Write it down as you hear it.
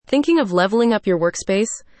Thinking of leveling up your workspace?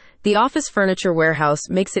 The Office Furniture Warehouse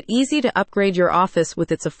makes it easy to upgrade your office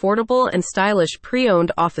with its affordable and stylish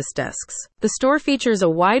pre-owned office desks. The store features a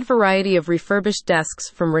wide variety of refurbished desks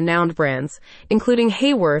from renowned brands, including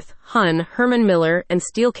Hayworth, Hun, Herman Miller, and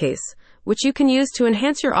Steelcase, which you can use to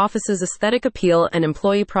enhance your office's aesthetic appeal and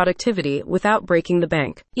employee productivity without breaking the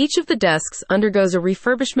bank. Each of the desks undergoes a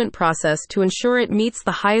refurbishment process to ensure it meets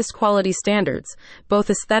the highest quality standards, both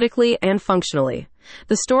aesthetically and functionally.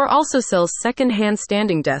 The store also sells second-hand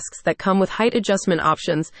standing desks that come with height adjustment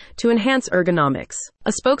options to enhance ergonomics.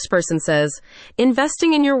 A spokesperson says,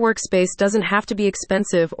 "Investing in your workspace doesn't have to be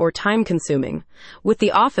expensive or time-consuming. With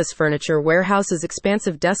the Office Furniture Warehouse's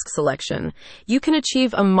expansive desk selection, you can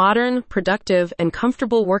achieve a modern, productive, and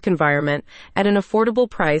comfortable work environment at an affordable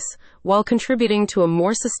price while contributing to a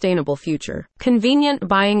more sustainable future." Convenient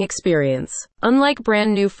buying experience. Unlike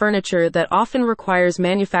brand new furniture that often requires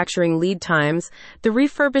manufacturing lead times, the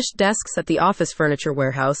refurbished desks at the Office Furniture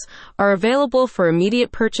Warehouse are available for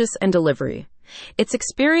immediate purchase and delivery. Its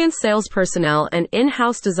experienced sales personnel and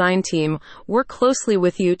in-house design team work closely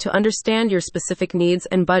with you to understand your specific needs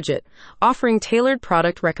and budget, offering tailored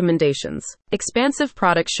product recommendations. Expansive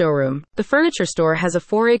product showroom. The furniture store has a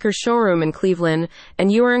 4-acre showroom in Cleveland, and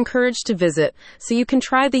you are encouraged to visit so you can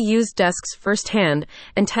try the used desks firsthand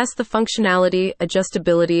and test the functionality,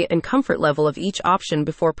 adjustability, and comfort level of each option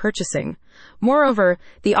before purchasing. Moreover,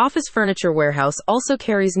 the Office Furniture Warehouse also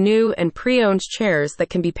carries new and pre-owned chairs that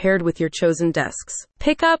can be paired with your chosen desks.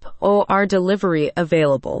 Pickup or delivery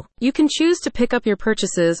available. You can choose to pick up your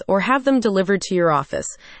purchases or have them delivered to your office,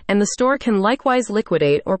 and the store can likewise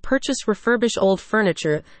liquidate or purchase refurbished old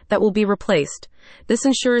furniture that will be replaced. This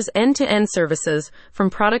ensures end-to-end services from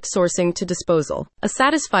product sourcing to disposal. A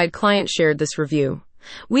satisfied client shared this review.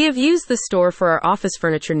 "We have used this store for our office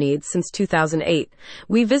furniture needs since 2008.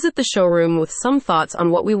 We visit the showroom with some thoughts on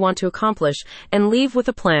what we want to accomplish and leave with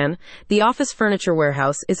a plan. The Office Furniture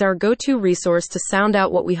Warehouse is our go-to resource to sound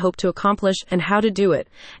out what we hope to accomplish and how to do it,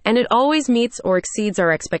 and it always meets or exceeds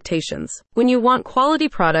our expectations." When you want quality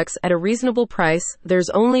products at a reasonable price, there's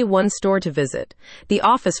only one store to visit: the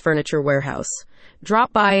Office Furniture Warehouse.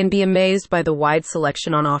 Drop by and be amazed by the wide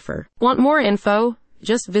selection on offer. Want more info?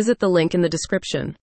 Just visit the link in the description.